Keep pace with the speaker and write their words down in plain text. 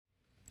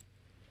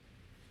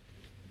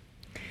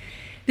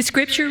The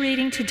scripture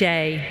reading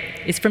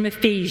today is from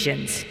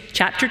Ephesians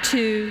chapter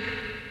 2,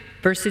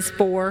 verses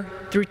 4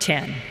 through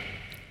 10.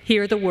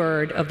 Hear the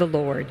word of the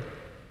Lord.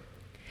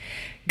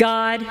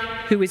 God,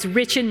 who is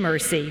rich in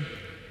mercy,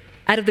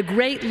 out of the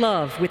great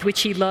love with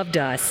which he loved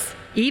us,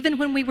 even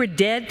when we were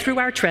dead through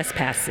our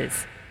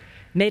trespasses,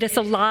 made us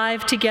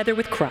alive together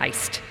with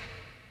Christ.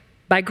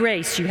 By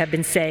grace you have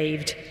been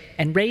saved,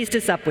 and raised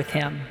us up with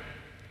him,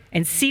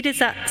 and seated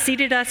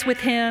us with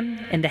him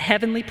in the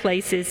heavenly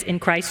places in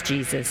Christ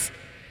Jesus,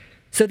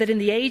 so that in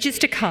the ages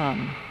to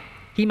come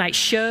he might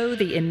show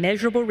the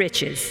immeasurable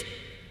riches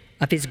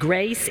of his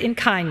grace and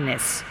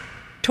kindness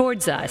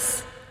towards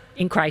us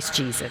in Christ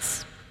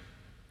Jesus.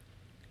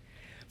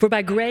 For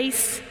by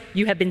grace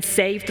you have been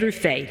saved through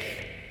faith,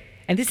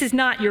 and this is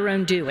not your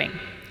own doing.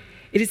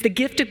 It is the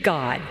gift of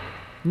God,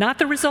 not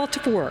the result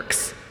of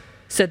works,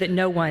 so that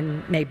no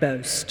one may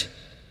boast.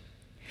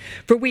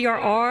 For we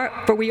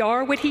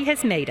are what he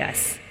has made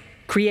us,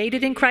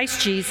 created in Christ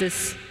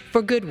Jesus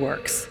for good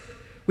works,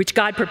 which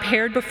God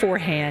prepared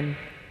beforehand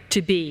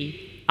to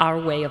be our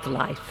way of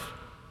life.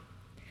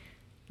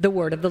 The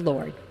word of the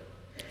Lord.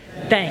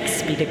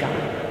 Thanks be to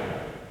God.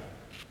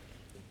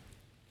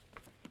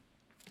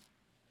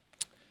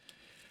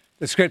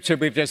 The scripture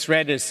we've just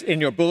read is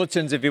in your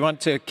bulletins if you want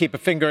to keep a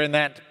finger in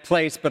that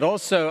place. But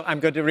also I'm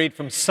going to read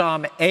from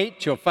Psalm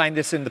 8. You'll find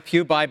this in the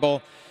Pew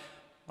Bible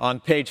on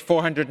page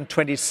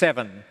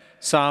 427,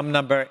 Psalm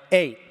number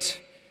 8,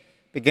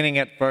 beginning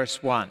at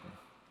verse 1.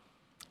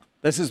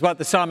 This is what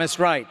the psalmist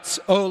writes.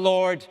 O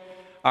Lord,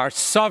 our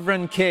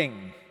sovereign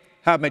King,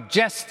 how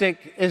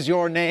majestic is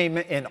your name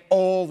in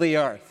all the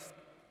earth.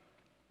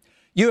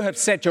 You have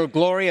set your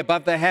glory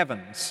above the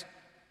heavens.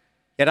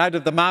 Yet out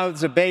of the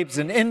mouths of babes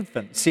and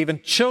infants,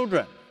 even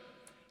children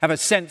have a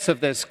sense of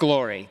this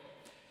glory.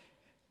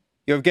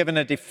 You have given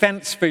a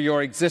defense for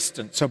your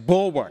existence, a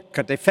bulwark,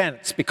 a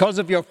defense, because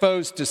of your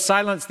foes to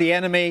silence the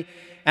enemy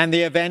and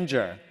the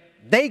avenger.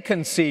 They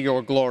can see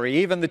your glory,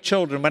 even the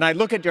children. When I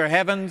look at your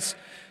heavens,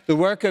 the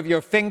work of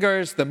your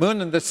fingers, the moon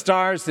and the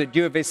stars that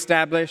you have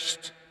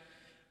established,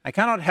 I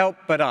cannot help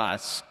but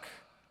ask,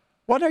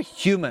 what are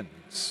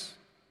humans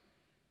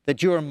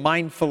that you are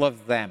mindful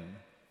of them?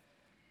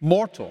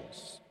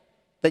 Mortals,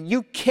 that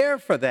you care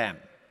for them.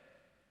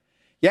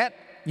 Yet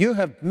you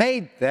have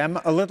made them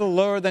a little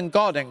lower than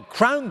God and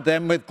crowned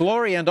them with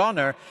glory and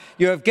honor.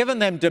 You have given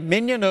them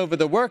dominion over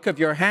the work of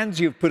your hands.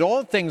 You've put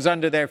all things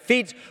under their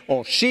feet,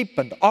 all sheep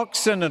and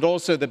oxen, and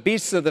also the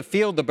beasts of the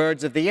field, the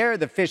birds of the air,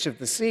 the fish of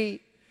the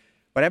sea,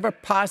 whatever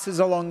passes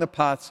along the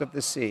paths of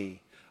the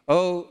sea.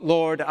 O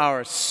Lord,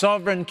 our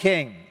sovereign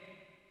King,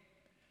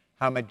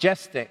 how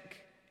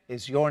majestic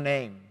is your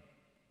name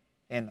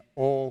in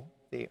all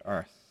the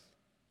earth.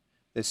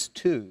 This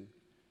too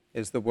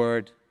is the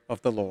word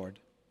of the Lord.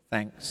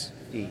 Thanks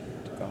be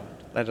to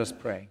God. Let us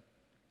pray.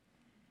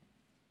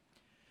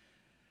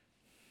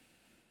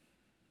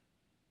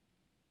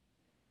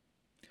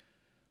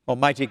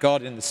 Almighty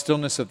God, in the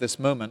stillness of this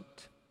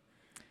moment,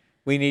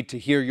 we need to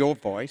hear your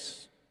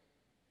voice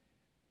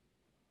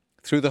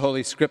through the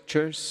Holy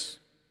Scriptures,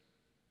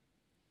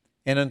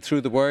 in and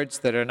through the words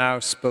that are now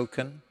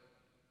spoken.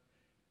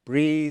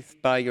 Breathe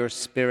by your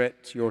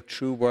Spirit your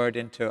true word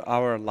into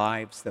our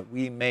lives that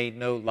we may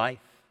know life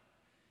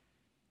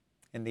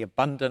in the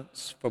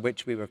abundance for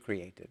which we were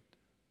created.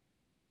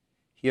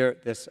 Hear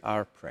this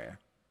our prayer.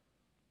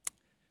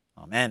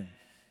 Amen.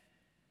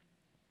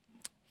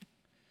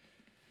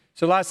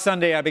 So last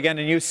Sunday I began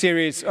a new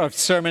series of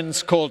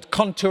sermons called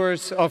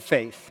Contours of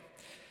Faith.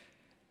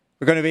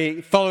 We're going to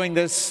be following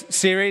this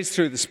series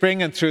through the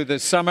spring and through the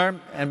summer,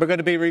 and we're going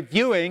to be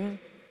reviewing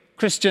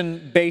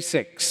Christian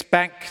basics,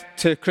 back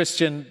to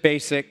Christian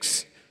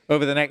basics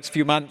over the next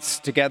few months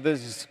together.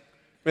 This is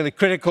really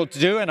critical to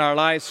do in our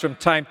lives from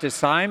time to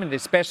time, and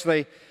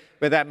especially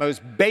with that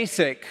most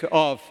basic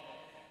of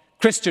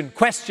Christian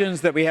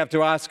questions that we have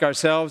to ask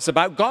ourselves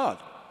about God,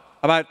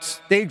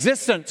 about the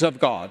existence of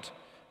God,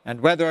 and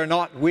whether or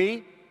not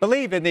we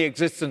believe in the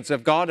existence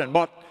of God, and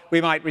what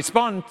we might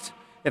respond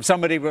if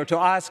somebody were to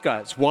ask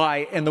us,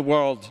 why in the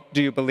world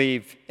do you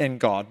believe in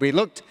God? We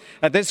looked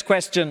at this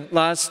question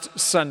last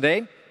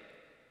Sunday,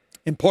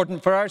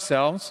 important for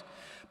ourselves,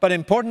 but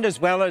important as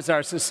well as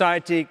our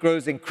society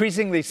grows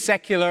increasingly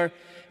secular,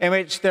 in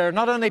which there are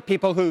not only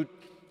people who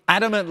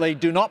adamantly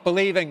do not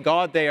believe in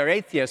God, they are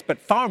atheists, but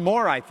far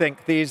more, I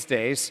think, these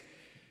days,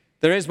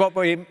 there is what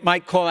we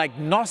might call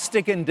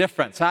agnostic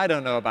indifference. I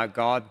don't know about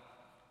God,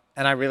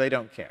 and I really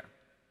don't care.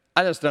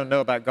 I just don't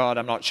know about God.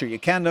 I'm not sure you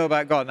can know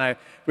about God, and I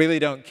really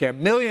don't care.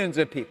 Millions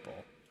of people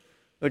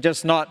who are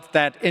just not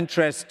that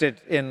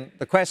interested in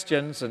the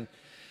questions, and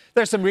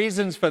there's some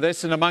reasons for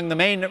this, and among the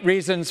main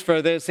reasons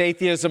for this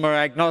atheism or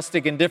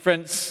agnostic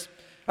indifference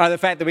are the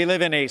fact that we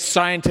live in a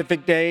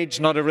scientific age,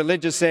 not a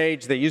religious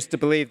age. They used to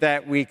believe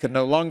that. We can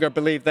no longer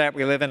believe that.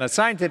 We live in a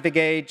scientific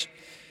age.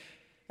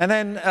 And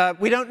then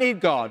we don't need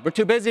God. We're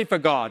too busy for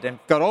God, and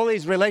got all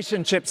these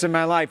relationships in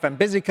my life. I'm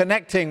busy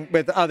connecting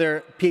with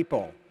other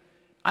people.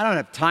 I don't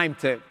have time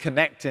to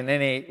connect in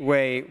any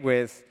way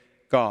with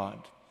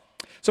God.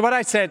 So what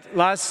I said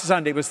last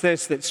Sunday was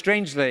this, that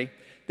strangely,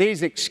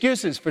 these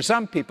excuses for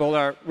some people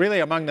are really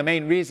among the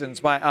main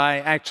reasons why I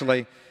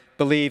actually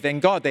believe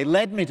in God. They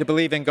led me to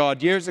believe in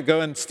God years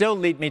ago and still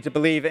lead me to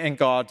believe in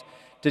God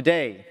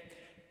today.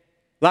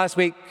 Last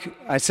week,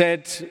 I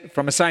said,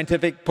 from a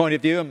scientific point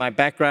of view, and my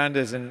background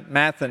is in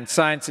math and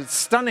science, it's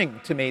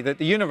stunning to me that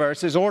the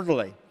universe is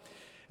orderly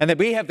and that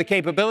we have the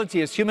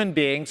capability as human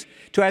beings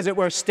to, as it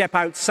were, step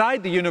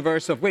outside the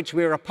universe of which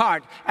we are a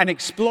part and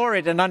explore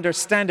it and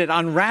understand it,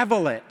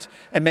 unravel it,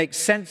 and make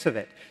sense of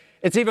it.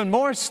 It's even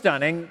more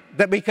stunning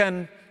that we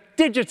can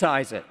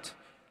digitize it,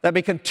 that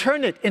we can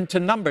turn it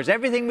into numbers.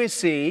 Everything we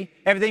see,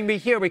 everything we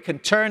hear, we can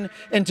turn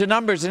into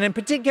numbers, and in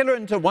particular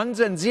into ones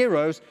and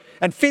zeros,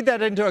 and feed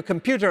that into a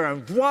computer,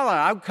 and voila,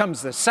 out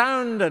comes the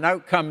sound, and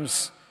out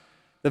comes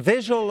the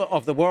visual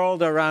of the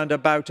world around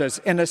about us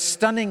in a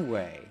stunning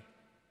way.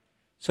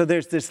 So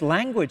there's this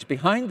language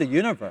behind the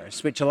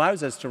universe which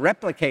allows us to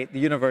replicate the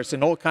universe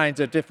in all kinds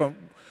of different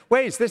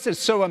ways. This is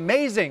so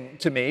amazing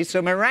to me,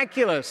 so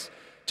miraculous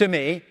to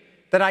me,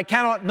 that I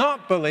cannot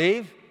not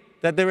believe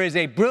that there is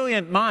a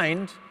brilliant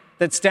mind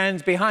that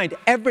stands behind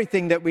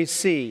everything that we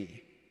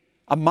see,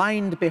 a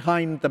mind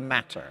behind the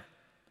matter,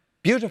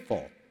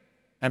 beautiful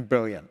and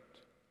brilliant.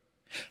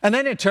 And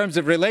then in terms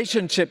of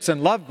relationships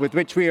and love with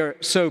which we are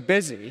so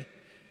busy,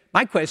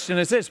 my question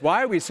is this: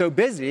 why are we so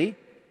busy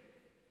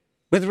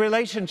with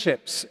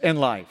relationships in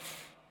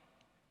life?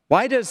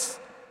 Why does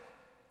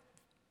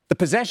the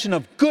possession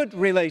of good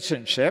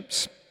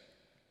relationships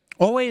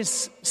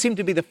always seem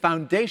to be the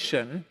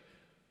foundation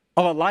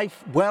of a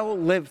life well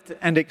lived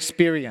and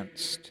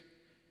experienced?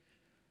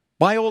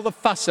 Why all the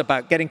fuss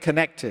about getting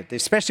connected,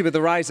 especially with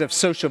the rise of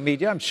social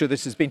media? I'm sure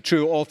this has been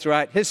true all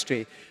throughout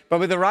history, but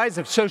with the rise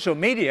of social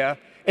media,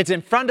 it's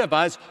in front of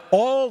us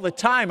all the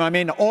time. I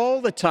mean,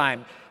 all the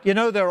time. You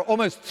know, there are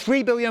almost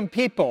 3 billion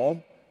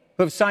people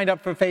who have signed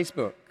up for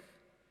Facebook.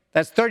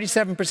 That's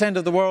 37%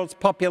 of the world's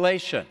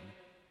population.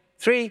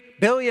 3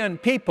 billion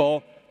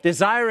people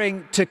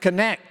desiring to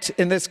connect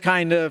in this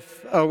kind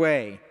of a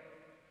way.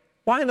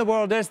 Why in the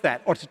world is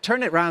that? Or to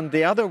turn it around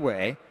the other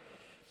way,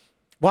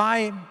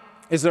 why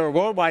is there a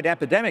worldwide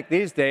epidemic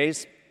these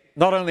days,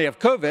 not only of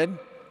COVID,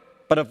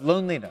 but of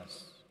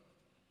loneliness?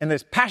 In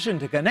this passion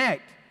to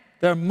connect,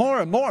 there are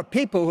more and more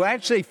people who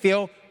actually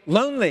feel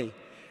lonely.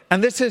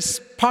 And this is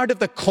part of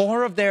the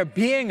core of their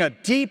being, a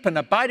deep and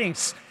abiding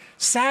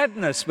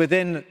sadness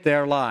within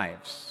their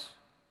lives.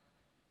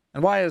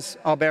 And why is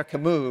Albert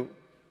Camus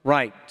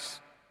right?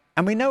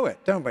 And we know it,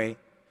 don't we?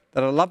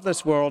 That a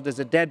loveless world is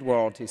a dead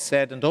world, he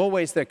said, and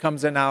always there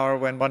comes an hour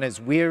when one is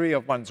weary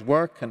of one's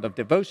work and of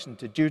devotion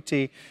to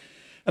duty,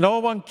 and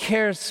all one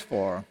cares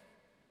for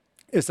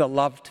is a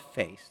loved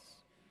face.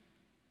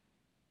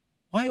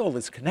 Why all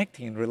this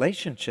connecting and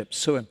relationships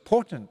so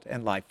important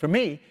in life? For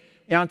me,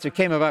 the answer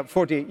came about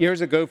 40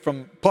 years ago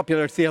from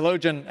popular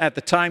theologian at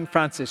the time,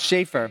 Francis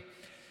Schaeffer,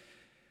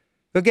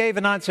 who gave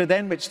an answer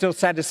then which still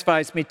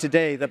satisfies me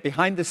today, that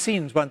behind the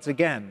scenes, once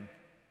again,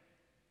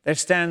 there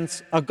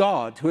stands a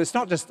God who is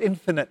not just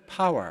infinite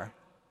power,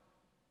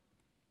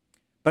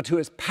 but who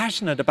is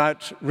passionate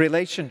about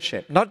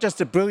relationship, not just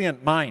a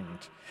brilliant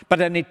mind,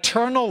 but an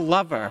eternal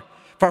lover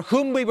for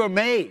whom we were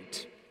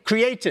made,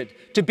 created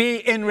to be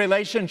in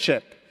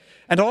relationship.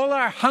 And all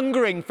our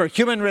hungering for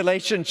human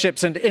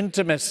relationships and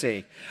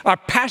intimacy, our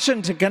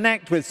passion to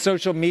connect with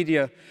social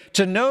media,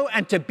 to know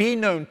and to be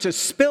known, to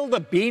spill the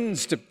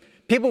beans to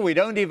people we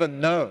don't even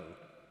know,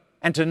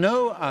 and to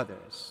know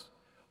others.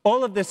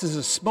 All of this is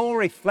a small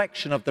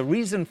reflection of the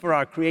reason for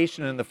our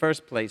creation in the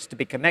first place, to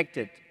be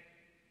connected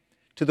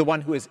to the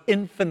one who is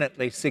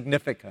infinitely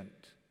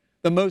significant,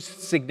 the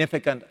most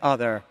significant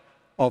other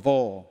of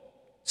all,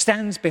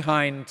 stands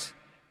behind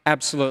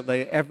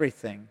absolutely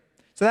everything.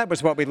 So that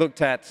was what we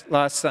looked at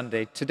last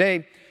Sunday.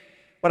 Today,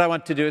 what I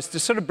want to do is to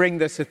sort of bring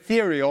this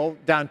ethereal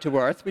down to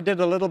earth. We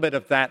did a little bit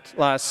of that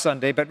last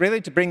Sunday, but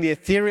really to bring the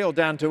ethereal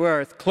down to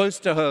earth, close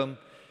to home,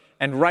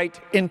 and right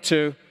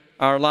into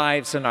our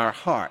lives and our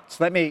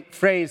hearts. Let me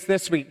phrase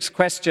this week's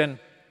question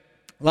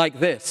like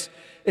this.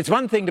 It's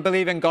one thing to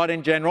believe in God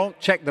in general.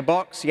 Check the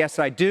box. Yes,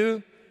 I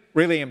do.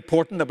 Really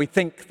important that we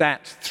think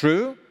that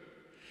through.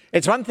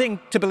 It's one thing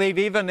to believe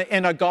even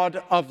in a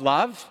God of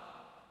love.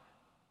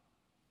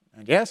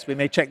 And yes, we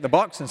may check the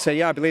box and say,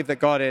 yeah, I believe that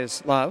God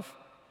is love.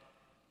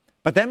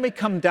 But then we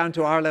come down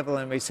to our level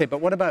and we say, but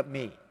what about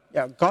me?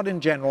 Yeah, God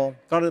in general,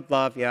 God of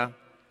love, yeah.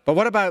 But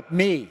what about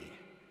me?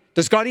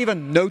 Does God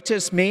even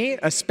notice me,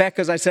 a speck,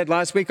 as I said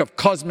last week, of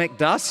cosmic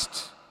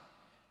dust?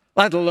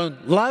 Let alone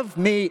love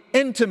me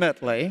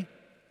intimately?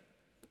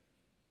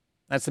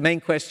 That's the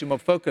main question we'll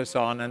focus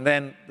on. And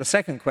then the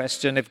second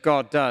question, if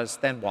God does,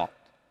 then what?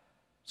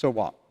 So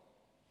what?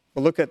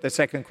 We'll look at the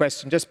second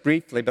question just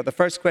briefly, but the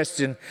first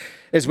question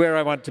is where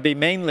I want to be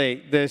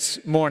mainly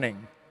this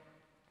morning.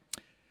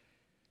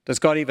 Does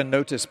God even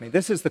notice me?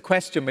 This is the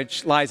question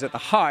which lies at the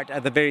heart,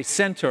 at the very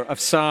center of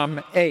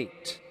Psalm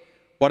 8.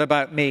 What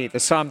about me? The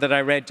psalm that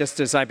I read just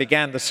as I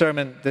began the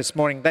sermon this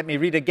morning. Let me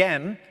read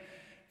again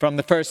from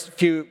the first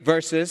few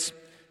verses,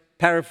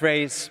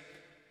 paraphrase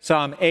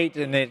Psalm 8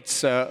 in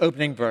its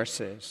opening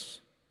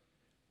verses.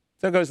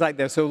 So it goes like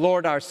this: O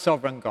Lord, our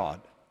sovereign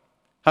God,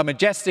 how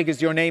majestic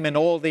is your name in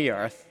all the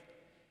earth,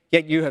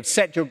 yet you have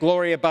set your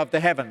glory above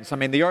the heavens. I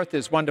mean, the earth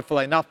is wonderful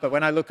enough, but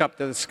when I look up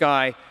to the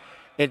sky,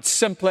 it's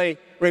simply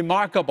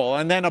remarkable.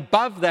 And then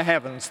above the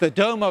heavens, the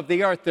dome of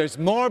the earth, there's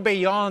more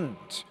beyond.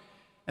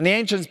 And the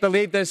ancients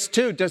believed this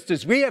too, just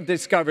as we have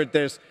discovered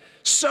there's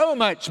so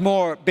much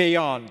more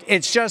beyond.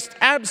 It's just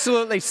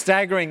absolutely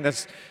staggering,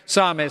 the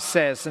psalmist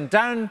says. And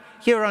down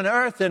here on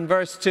earth in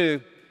verse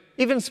 2,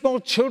 even small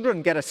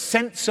children get a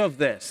sense of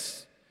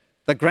this,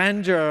 the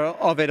grandeur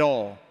of it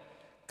all,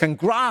 can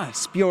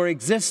grasp your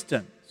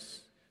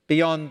existence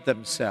beyond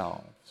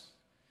themselves.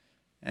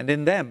 And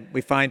in them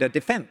we find a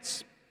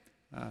defense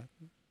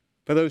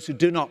for those who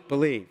do not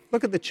believe.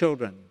 Look at the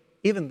children.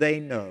 Even they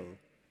know,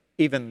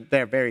 even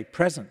their very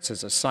presence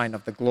is a sign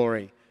of the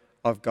glory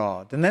of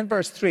God. And then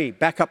verse 3,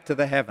 back up to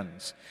the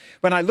heavens.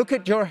 When I look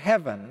at your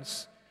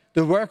heavens,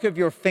 the work of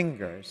your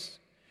fingers,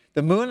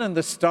 the moon and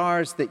the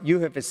stars that you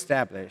have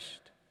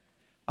established,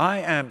 I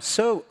am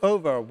so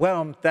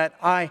overwhelmed that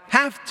I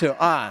have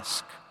to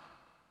ask,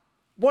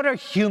 what are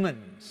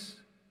humans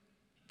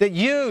that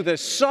you, the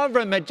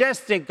sovereign,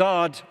 majestic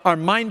God, are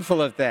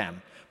mindful of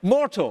them?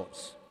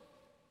 Mortals,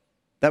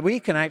 that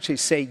we can actually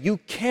say you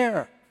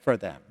care for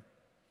them.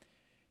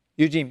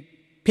 Eugene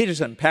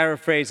Peterson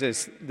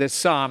paraphrases this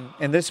psalm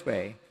in this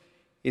way.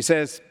 He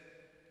says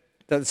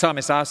that the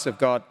psalmist asks of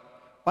God,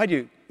 why do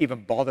you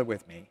even bother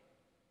with me?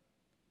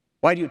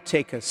 Why do you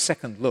take a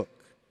second look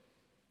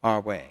our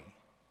way?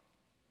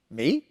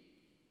 Me?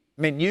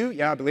 I mean, you,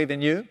 yeah, I believe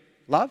in you.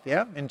 Love,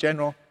 yeah, in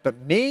general. But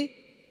me?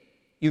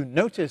 You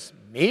notice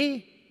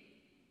me?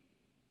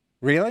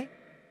 Really?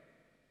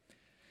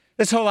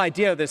 This whole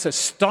idea, this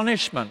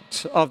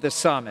astonishment of the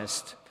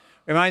psalmist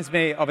reminds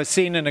me of a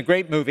scene in a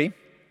great movie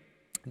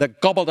that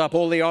gobbled up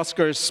all the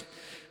Oscars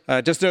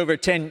just over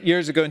 10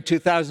 years ago in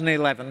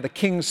 2011, The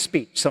King's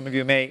Speech. Some of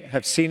you may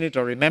have seen it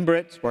or remember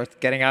it. It's worth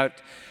getting out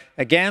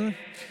again.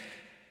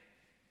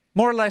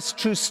 More or less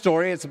true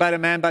story. It's about a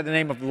man by the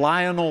name of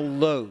Lionel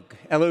Logue,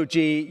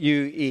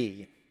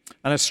 L-O-G-U-E,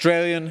 an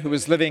Australian who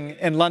was living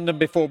in London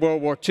before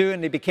World War II,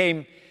 and he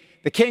became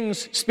the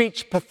King's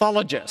Speech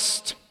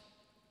pathologist,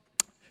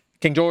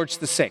 King George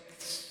VI,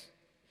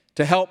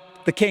 to help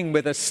the king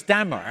with a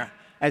stammer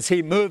as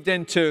he moved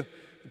into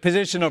the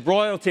position of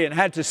royalty and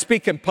had to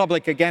speak in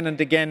public again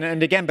and again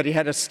and again, but he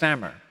had a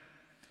stammer.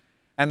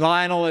 And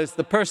Lionel is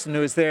the person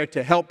who is there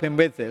to help him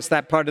with this.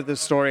 That part of the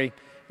story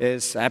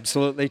is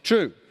absolutely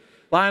true.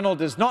 Lionel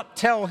does not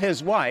tell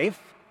his wife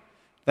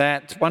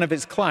that one of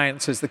his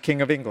clients is the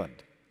King of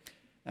England.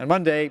 And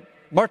one day,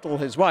 Myrtle,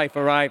 his wife,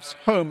 arrives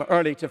home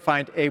early to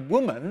find a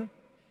woman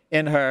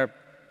in her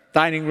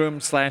dining room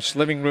 /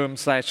 living room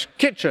 /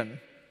 kitchen,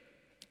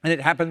 and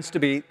it happens to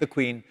be the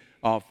Queen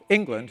of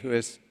England, who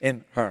is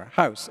in her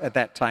house at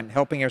that time,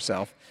 helping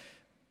herself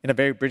in a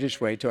very British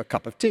way to a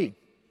cup of tea.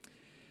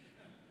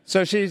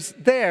 So she's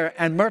there,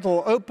 and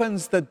Myrtle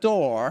opens the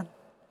door,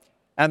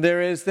 and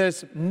there is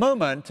this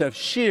moment of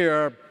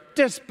sheer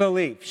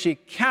disbelief. She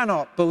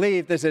cannot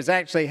believe this is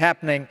actually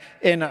happening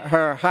in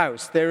her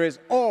house. There is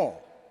awe,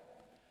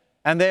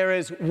 and there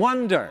is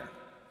wonder,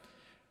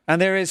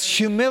 and there is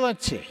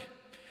humility,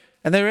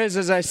 and there is,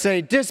 as I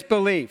say,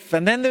 disbelief,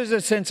 and then there's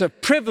a sense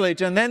of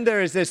privilege, and then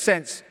there is this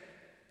sense,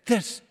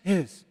 this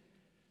is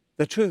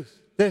the truth.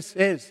 This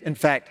is, in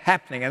fact,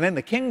 happening. And then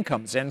the king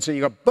comes in, so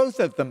you've got both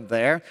of them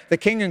there, the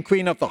king and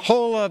queen of the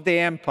whole of the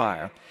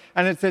empire.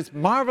 And it's this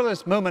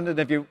marvelous moment, and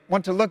if you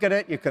want to look at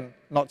it, you can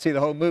not see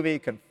the whole movie, you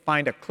can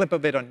find a clip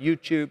of it on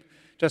YouTube.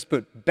 Just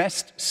put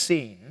best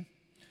scene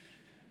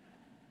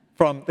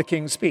from the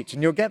King's Speech,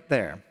 and you'll get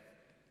there.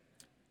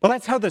 Well,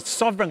 that's how the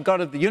sovereign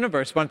God of the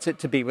universe wants it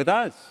to be with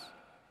us.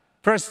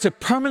 For us to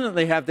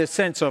permanently have this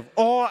sense of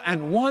awe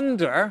and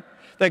wonder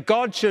that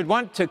God should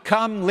want to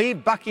come,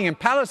 leave Buckingham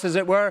Palace, as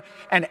it were,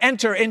 and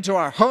enter into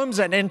our homes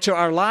and into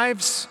our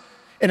lives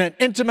in an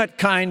intimate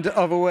kind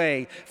of a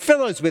way.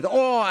 Fill us with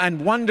awe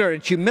and wonder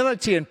and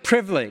humility and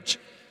privilege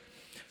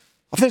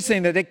of this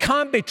thing that it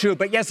can't be true,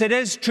 but yes, it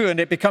is true, and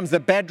it becomes the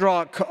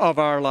bedrock of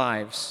our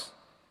lives.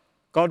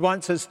 God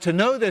wants us to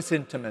know this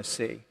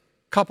intimacy,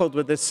 coupled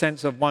with this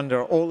sense of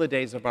wonder all the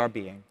days of our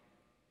being.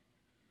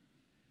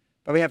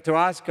 But we have to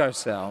ask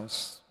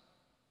ourselves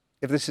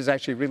if this is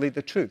actually really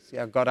the truth.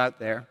 Yeah, God out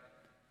there,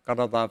 God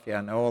of love, yeah,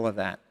 I know all of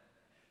that.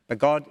 But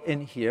God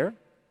in here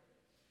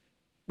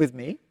with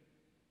me,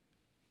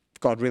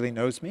 God really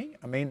knows me?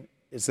 I mean,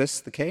 is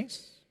this the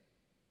case?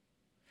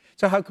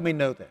 So how can we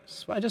know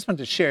this? Well, I just want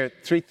to share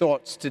 3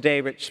 thoughts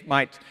today which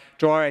might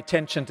draw our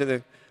attention to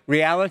the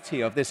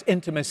reality of this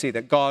intimacy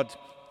that God,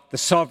 the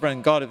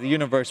sovereign God of the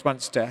universe,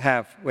 wants to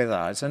have with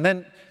us. And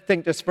then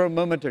think just for a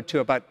moment or two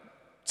about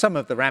some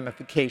of the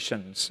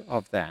ramifications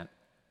of that.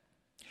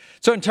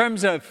 So in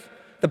terms of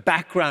the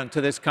background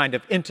to this kind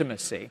of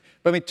intimacy.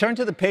 When we turn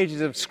to the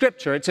pages of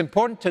Scripture, it's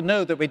important to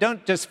know that we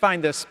don't just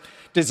find this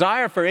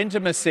desire for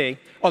intimacy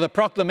or the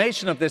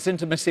proclamation of this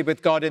intimacy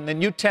with God in the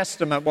New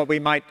Testament, what we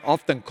might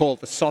often call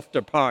the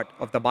softer part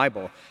of the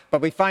Bible,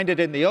 but we find it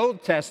in the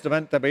Old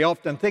Testament that we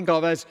often think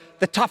of as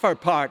the tougher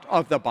part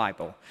of the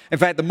Bible. In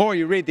fact, the more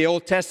you read the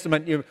Old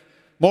Testament,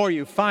 more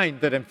you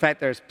find that, in fact,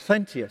 there's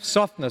plenty of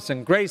softness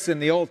and grace in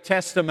the Old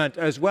Testament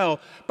as well.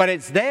 But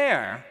it's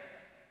there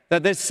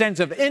that this sense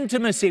of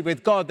intimacy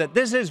with God, that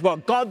this is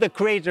what God the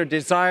Creator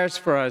desires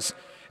for us,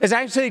 is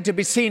actually to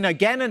be seen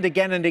again and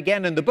again and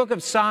again. In the book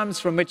of Psalms,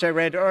 from which I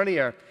read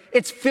earlier,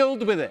 it's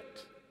filled with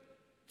it.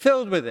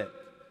 Filled with it.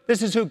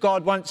 This is who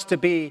God wants to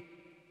be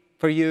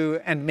for you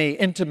and me,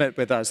 intimate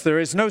with us. There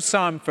is no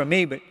psalm for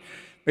me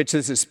which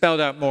this is spelled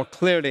out more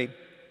clearly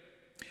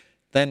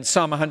than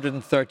Psalm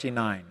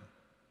 139.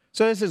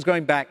 So this is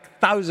going back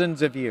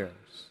thousands of years.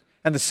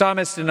 And the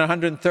psalmist in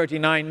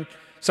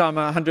Psalm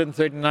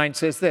 139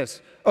 says this,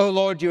 "O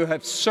Lord, you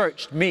have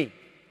searched me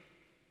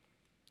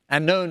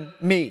and known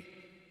me.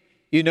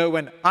 You know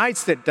when I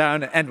sit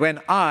down and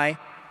when I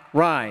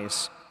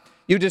rise.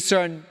 You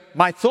discern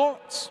my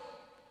thoughts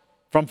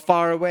from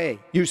far away.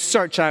 You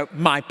search out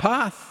my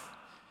path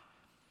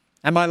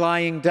and my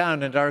lying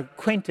down and are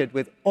acquainted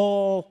with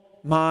all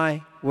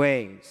my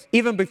ways.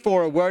 Even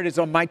before a word is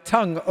on my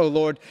tongue, O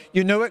Lord,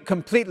 you know it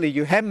completely.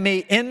 You hem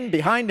me in,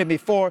 behind and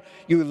before.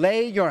 You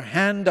lay your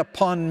hand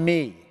upon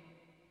me."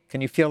 Can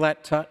you feel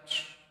that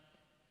touch?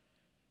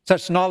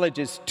 Such knowledge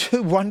is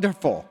too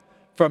wonderful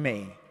for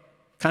me.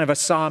 Kind of a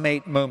Psalm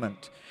 8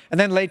 moment. And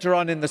then later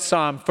on in the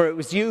Psalm, "For it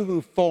was you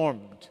who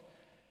formed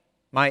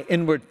my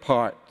inward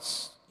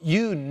parts.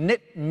 You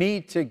knit me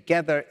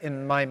together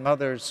in my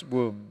mother's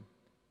womb.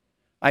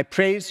 I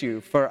praise you,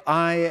 for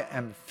I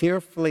am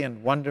fearfully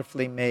and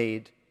wonderfully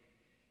made.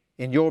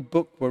 In your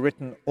book were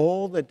written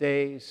all the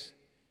days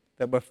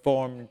that were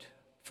formed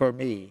for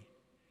me,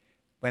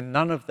 when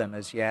none of them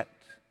as yet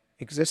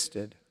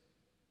existed."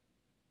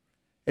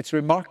 It's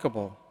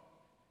remarkable.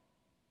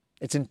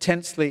 It's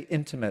intensely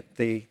intimate,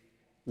 the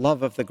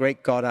love of the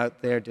great God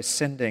out there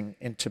descending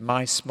into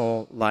my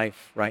small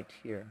life right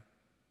here.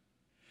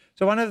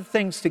 So one of the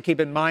things to keep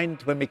in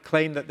mind when we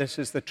claim that this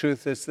is the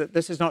truth is that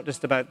this is not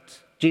just about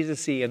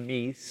Jesus-y and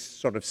me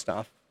sort of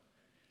stuff.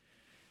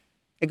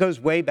 It goes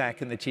way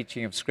back in the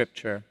teaching of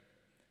Scripture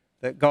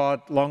that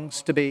God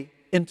longs to be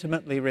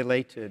intimately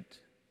related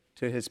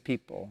to his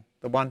people,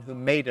 the one who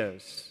made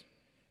us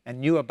and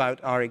knew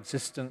about our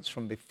existence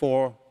from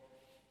before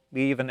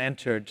we even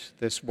entered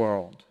this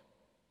world.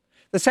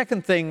 The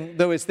second thing,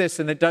 though, is this,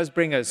 and it does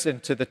bring us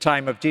into the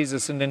time of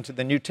Jesus and into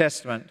the New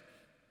Testament,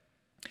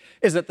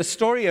 is that the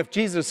story of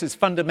Jesus is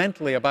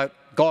fundamentally about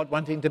God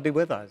wanting to be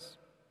with us.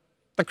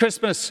 The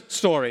Christmas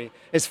story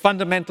is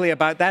fundamentally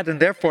about that, and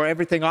therefore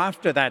everything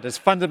after that is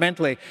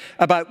fundamentally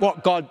about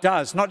what God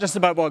does, not just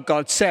about what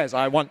God says.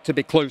 I want to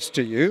be close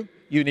to you.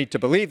 You need to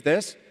believe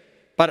this.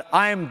 But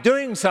I am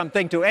doing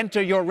something to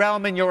enter your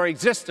realm and your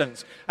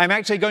existence. I'm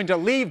actually going to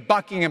leave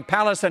Buckingham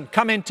Palace and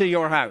come into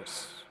your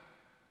house.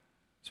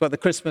 That's what the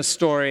Christmas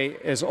story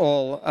is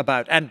all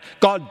about. And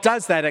God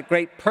does that at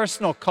great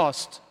personal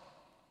cost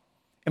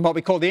in what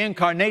we call the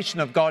incarnation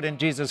of God in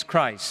Jesus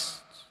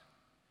Christ.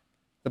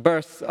 The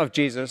birth of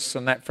Jesus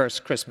on that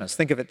first Christmas.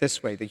 Think of it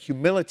this way, the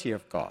humility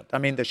of God. I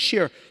mean, the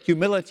sheer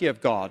humility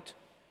of God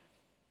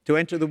to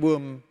enter the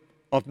womb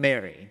of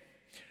Mary.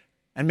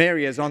 And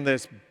Mary is on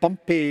this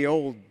bumpy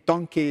old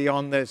donkey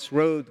on this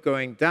road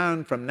going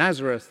down from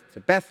Nazareth to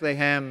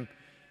Bethlehem.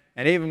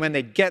 And even when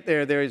they get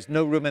there, there is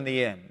no room in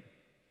the inn.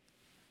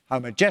 How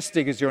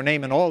majestic is your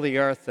name in all the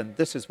earth, and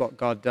this is what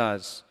God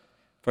does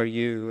for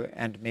you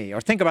and me. Or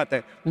think about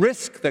the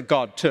risk that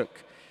God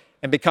took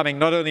in becoming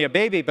not only a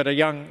baby, but a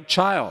young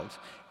child,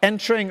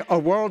 entering a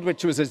world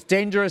which was as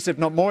dangerous, if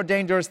not more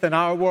dangerous, than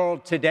our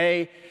world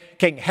today.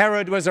 King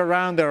Herod was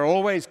around. There are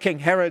always King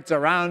Herods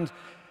around,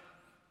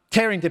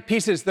 tearing to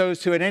pieces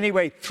those who in any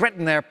way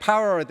threaten their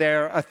power or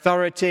their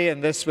authority.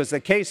 And this was the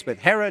case with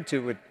Herod,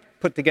 who would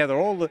put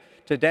together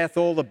to death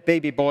all the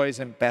baby boys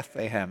in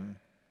Bethlehem,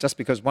 just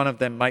because one of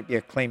them might be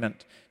a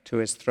claimant to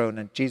his throne.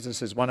 And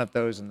Jesus is one of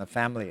those, and the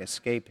family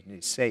escape and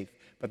he's safe.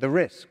 But the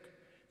risk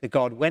that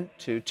God went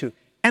to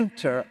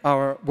enter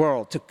our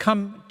world, to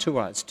come to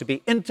us, to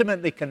be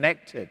intimately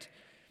connected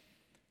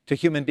to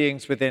human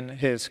beings within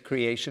his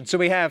creation. So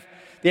we have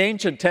the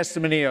ancient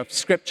testimony of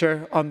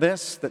Scripture on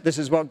this, that this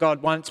is what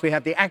God wants. We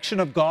have the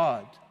action of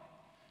God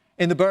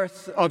in the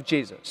birth of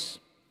Jesus.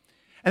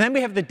 And then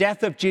we have the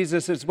death of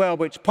Jesus as well,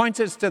 which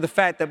points us to the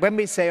fact that when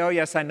we say, oh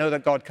yes, I know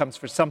that God comes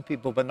for some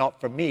people, but not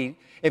for me.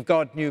 If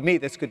God knew me,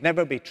 this could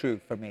never be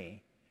true for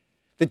me.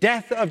 The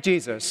death of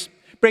Jesus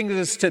brings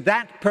us to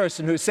that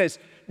person who says,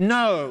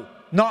 no,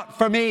 not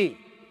for me.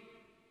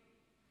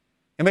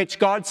 In which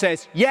God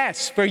says,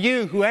 yes, for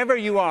you, whoever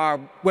you are,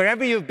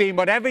 wherever you've been,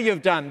 whatever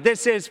you've done,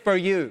 this is for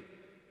you.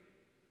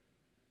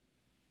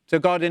 So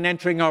God, in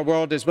entering our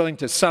world, is willing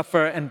to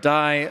suffer and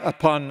die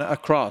upon a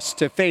cross,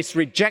 to face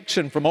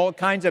rejection from all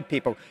kinds of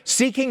people,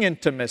 seeking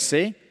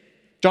intimacy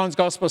John's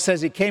gospel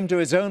says he came to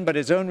his own, but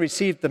his own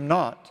received them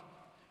not.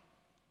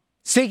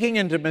 Seeking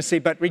intimacy,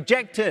 but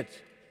rejected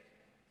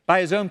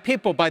by his own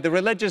people, by the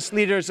religious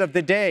leaders of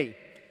the day.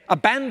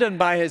 Abandoned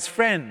by his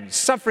friends,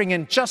 suffering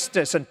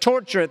injustice and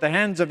torture at the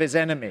hands of his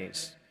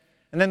enemies.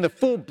 And then the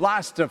full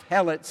blast of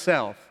hell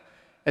itself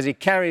as he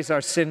carries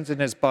our sins in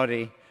his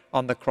body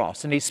on the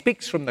cross. And he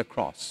speaks from the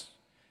cross.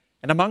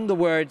 And among the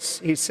words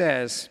he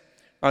says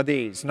are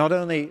these: not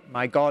only,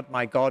 my God,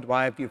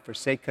 why have you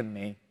forsaken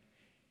me?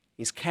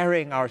 He's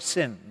carrying our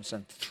sins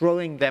and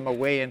throwing them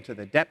away into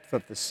the depth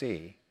of the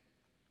sea.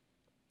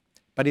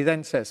 But he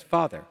then says,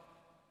 Father,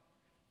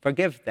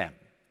 forgive them,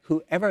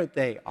 whoever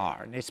they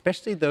are, and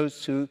especially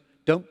those who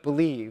don't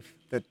believe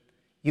that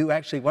you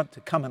actually want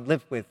to come and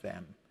live with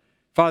them.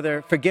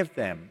 Father, forgive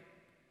them,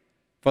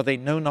 for they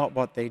know not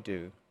what they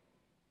do.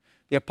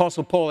 The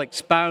Apostle Paul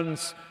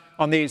expounds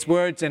on these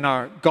words in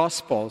our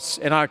Gospels,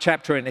 in our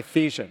chapter in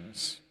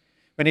Ephesians,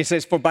 when he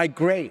says, for by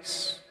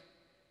grace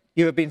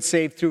you have been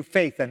saved through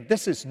faith, and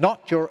this is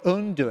not your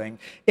own doing.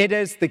 It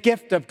is the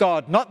gift of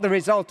God, not the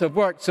result of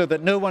work, so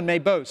that no one may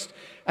boast.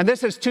 And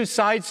this has two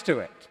sides to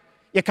it.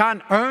 You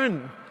can't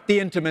earn the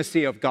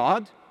intimacy of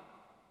God.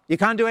 You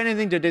can't do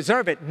anything to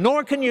deserve it,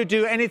 nor can you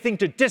do anything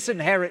to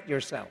disinherit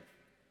yourself.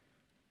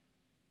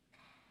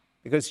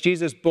 Because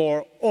Jesus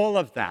bore all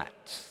of that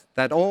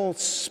all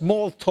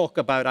small talk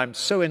about I'm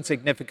so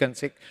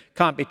insignificant, it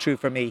can't be true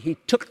for me. He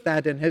took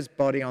that in his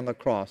body on the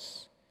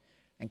cross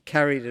and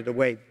carried it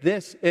away.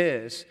 This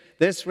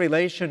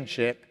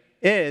relationship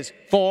is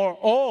for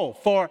all,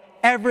 for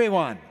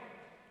everyone.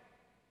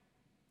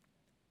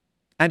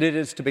 And it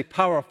is to be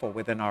powerful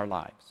within our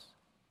lives,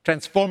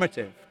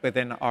 transformative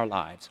within our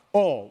lives.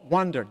 Awe,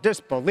 wonder,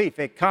 disbelief,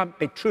 it can't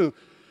be true.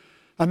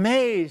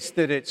 Amazed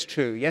that it's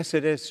true. Yes,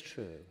 it is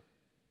true.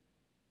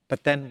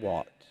 But then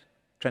what?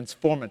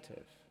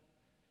 Transformative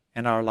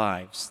in our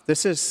lives.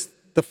 This is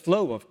the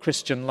flow of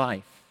Christian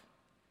life.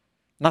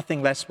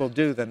 Nothing less will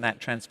do than that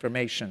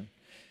transformation.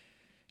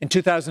 In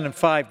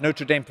 2005,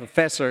 Notre Dame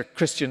professor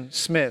Christian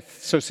Smith,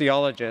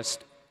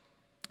 sociologist,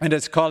 and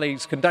his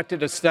colleagues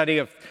conducted a study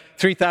of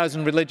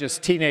 3,000 religious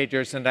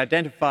teenagers and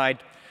identified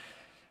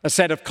a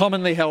set of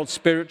commonly held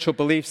spiritual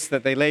beliefs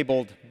that they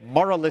labeled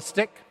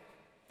moralistic,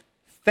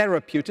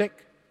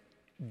 therapeutic,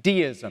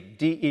 deism,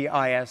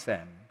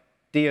 D-E-I-S-M,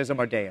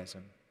 deism or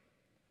deism.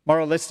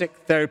 Moralistic,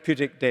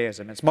 therapeutic,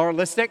 deism. It's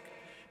moralistic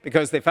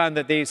because they found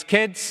that these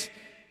kids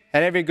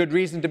had every good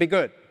reason to be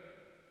good.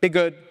 Be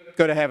good,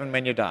 go to heaven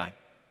when you die.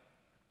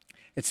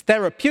 It's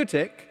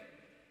therapeutic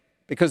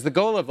because the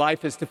goal of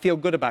life is to feel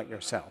good about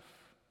yourself.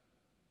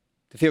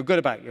 To feel good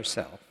about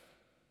yourself.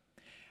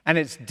 And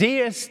it's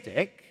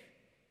deistic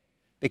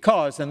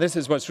because, and this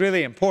is what's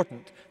really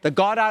important, the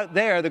God out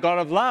there, the God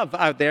of love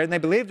out there, and they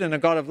believed in a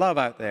God of love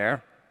out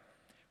there,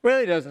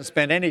 really doesn't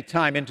spend any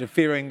time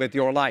interfering with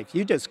your life.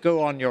 You just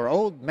go on your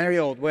old, merry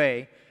old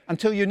way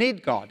until you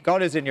need God.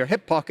 God is in your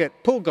hip pocket.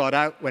 Pull God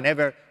out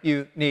whenever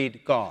you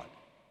need God.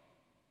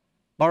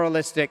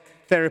 Moralistic,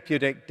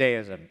 therapeutic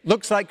deism.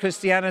 Looks like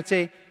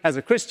Christianity, has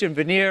a Christian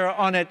veneer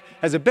on it,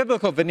 has a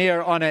biblical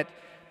veneer on it,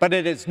 but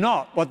it is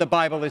not what the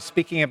Bible is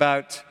speaking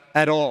about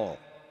at all.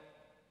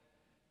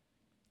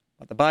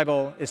 What the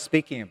Bible is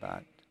speaking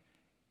about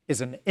is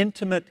an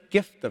intimate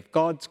gift of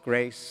God's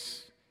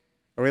grace,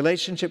 a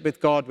relationship with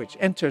God which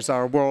enters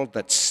our world,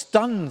 that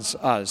stuns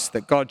us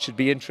that God should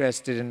be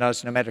interested in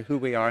us no matter who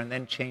we are, and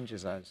then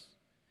changes us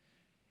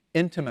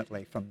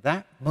intimately from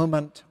that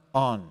moment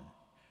on.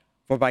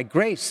 For by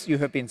grace you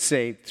have been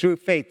saved through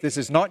faith. This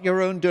is not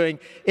your own doing.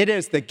 It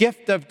is the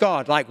gift of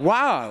God. Like,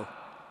 wow,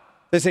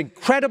 this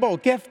incredible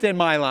gift in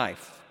my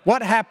life.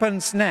 What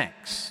happens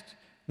next?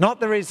 Not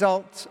the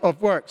result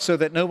of work, so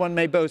that no one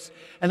may boast.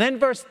 And then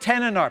verse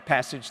 10 in our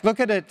passage. Look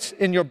at it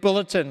in your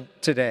bulletin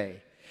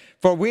today.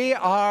 For we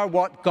are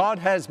what God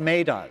has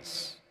made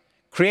us,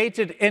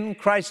 created in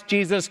Christ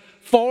Jesus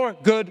for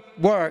good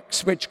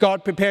works, which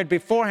God prepared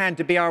beforehand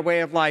to be our way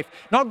of life.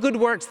 Not good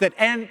works that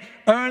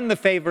earn the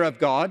favor of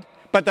God,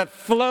 but that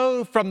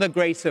flow from the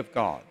grace of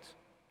God.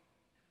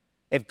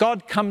 If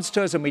God comes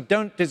to us and we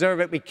don't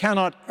deserve it, we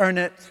cannot earn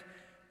it,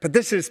 but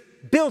this is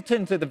built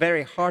into the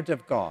very heart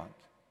of God.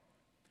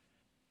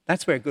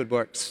 That's where good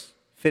works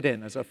fit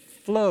in, as a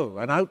flow,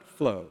 an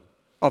outflow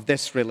of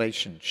this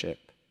relationship.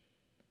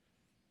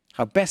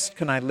 How best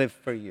can I live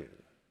for you?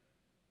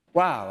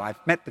 Wow,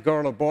 I've met the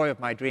girl or boy of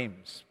my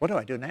dreams. What do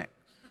I do next?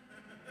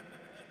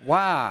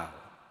 Wow,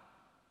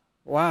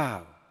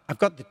 I've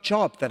got the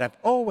job that I've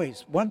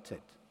always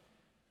wanted.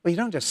 Well, you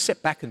don't just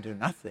sit back and do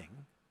nothing.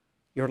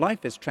 Your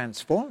life is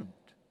transformed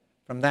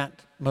from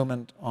that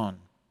moment on.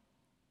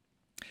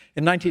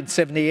 In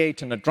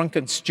 1978, in a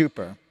drunken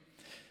stupor,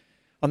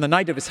 on the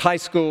night of his high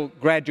school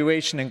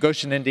graduation in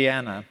Goshen,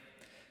 Indiana,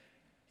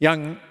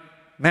 young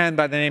man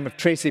by the name of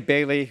Tracy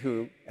Bailey,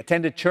 who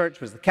attended church,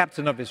 was the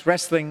captain of his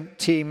wrestling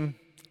team,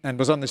 and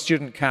was on the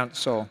student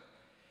council.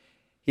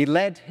 He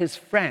led his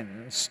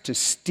friends to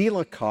steal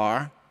a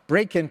car,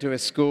 break into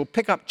his school,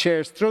 pick up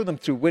chairs, throw them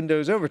through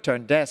windows,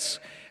 overturn desks,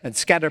 and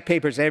scatter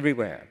papers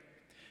everywhere.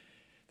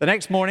 The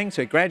next morning,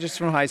 so he graduates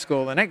from high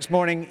school, the next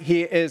morning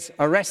he is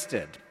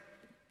arrested.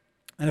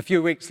 And a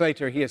few weeks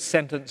later, he is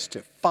sentenced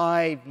to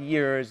 5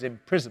 years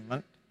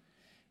imprisonment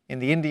in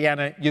the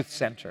Indiana Youth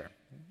Center,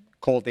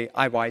 called the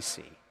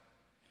IYC.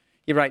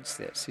 He writes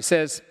this. He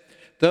says,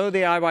 though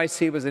the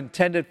IYC was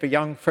intended for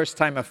young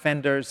first-time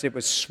offenders, it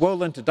was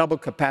swollen to double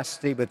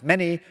capacity with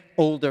many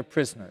older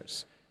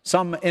prisoners.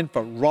 Some in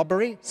for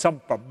robbery, some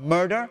for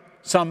murder,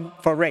 some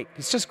for rape.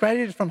 He's just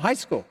graduated from high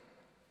school.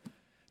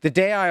 The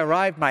day I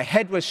arrived, my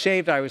head was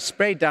shaved, I was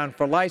sprayed down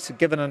for lice and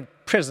given a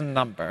prison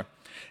number.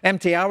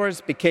 Empty hours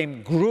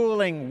became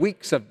grueling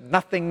weeks of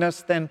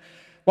nothingness. Then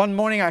one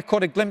morning I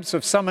caught a glimpse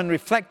of someone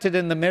reflected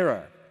in the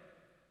mirror.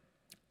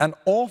 An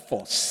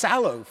awful,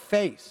 sallow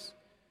face,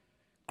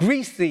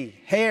 greasy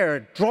hair,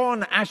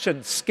 drawn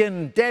ashen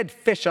skin, dead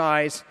fish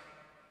eyes.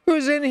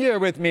 Who's in here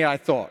with me, I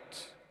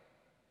thought.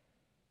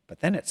 But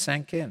then it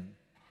sank in.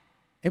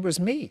 It was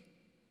me.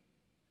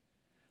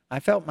 I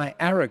felt my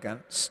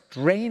arrogance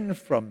drain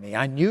from me.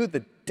 I knew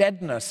the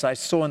deadness I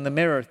saw in the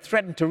mirror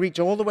threatened to reach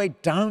all the way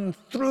down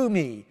through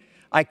me.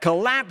 I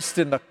collapsed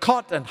in the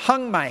cot and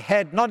hung my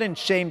head, not in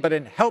shame, but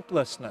in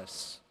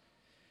helplessness.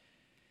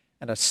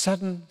 And a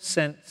sudden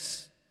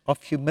sense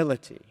of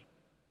humility.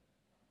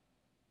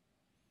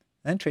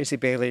 Then Tracy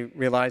Bailey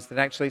realized that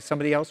actually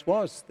somebody else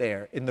was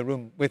there in the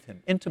room with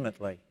him,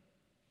 intimately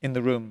in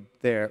the room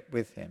there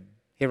with him.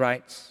 He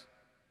writes,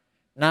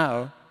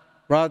 now,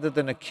 rather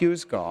than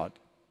accuse God,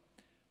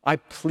 I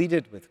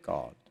pleaded with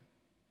God.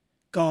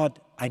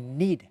 God, I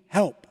need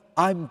help.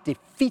 I'm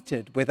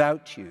defeated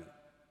without you.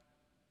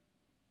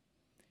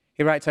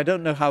 He writes, I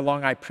don't know how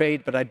long I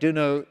prayed, but I do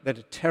know that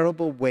a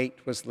terrible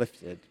weight was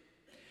lifted.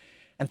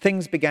 And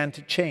things began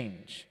to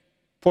change.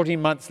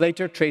 14 months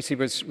later, Tracy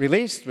was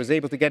released, was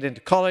able to get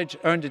into college,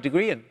 earned a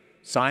degree in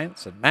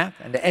science and math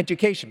and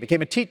education,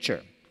 became a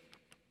teacher.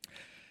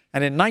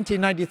 And in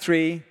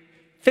 1993,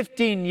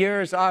 15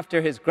 years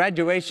after his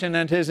graduation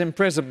and his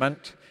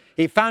imprisonment,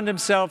 he found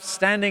himself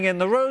standing in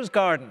the Rose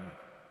Garden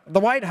of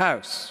the White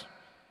House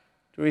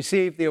to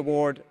receive the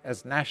award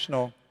as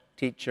National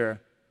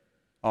Teacher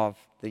of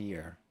the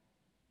Year.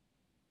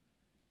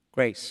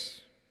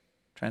 Grace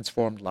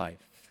transformed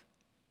life.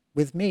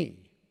 With me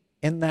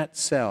in that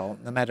cell,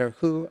 no matter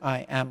who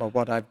I am or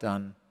what I've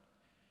done.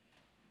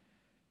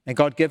 May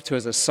God give to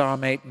us a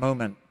Psalm 8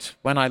 moment.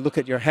 When I look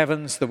at your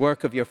heavens, the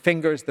work of your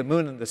fingers, the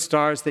moon and the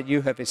stars that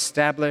you have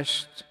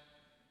established.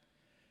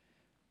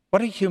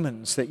 What are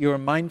humans that you are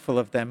mindful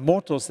of them,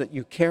 mortals that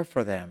you care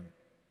for them?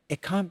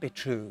 It can't be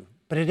true,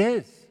 but it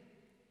is.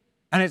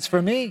 And it's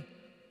for me.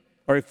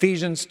 Or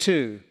Ephesians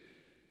 2.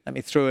 Let me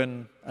throw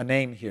in a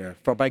name here.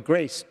 For by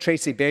grace,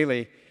 Tracy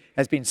Bailey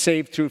has been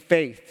saved through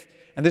faith.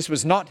 And this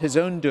was not his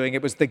own doing.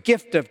 It was the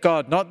gift of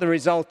God, not the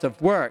result of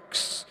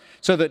works,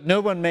 so that no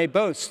one may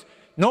boast.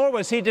 Nor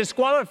was he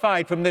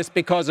disqualified from this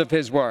because of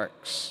his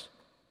works.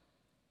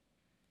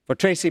 For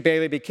Tracy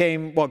Bailey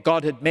became what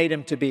God had made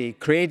him to be,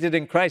 created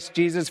in Christ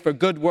Jesus for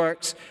good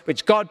works,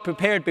 which God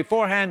prepared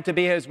beforehand to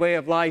be his way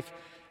of life,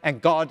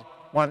 and God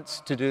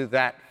wants to do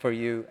that for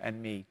you and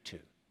me too.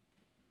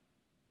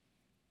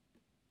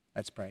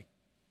 Let's pray.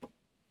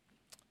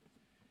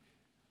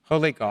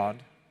 Holy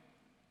God,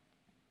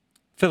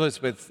 fill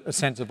us with a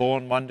sense of awe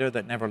and wonder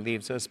that never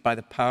leaves us by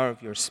the power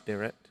of your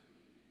Spirit.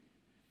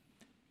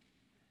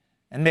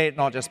 And may it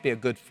not just be a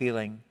good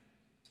feeling,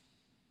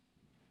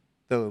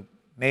 though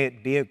may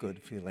it be a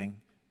good feeling,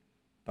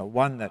 but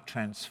one that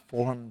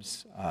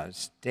transforms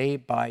us day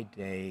by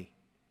day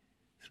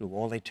through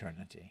all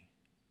eternity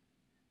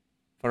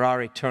for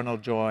our eternal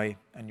joy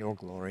and your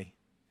glory.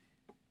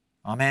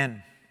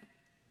 Amen.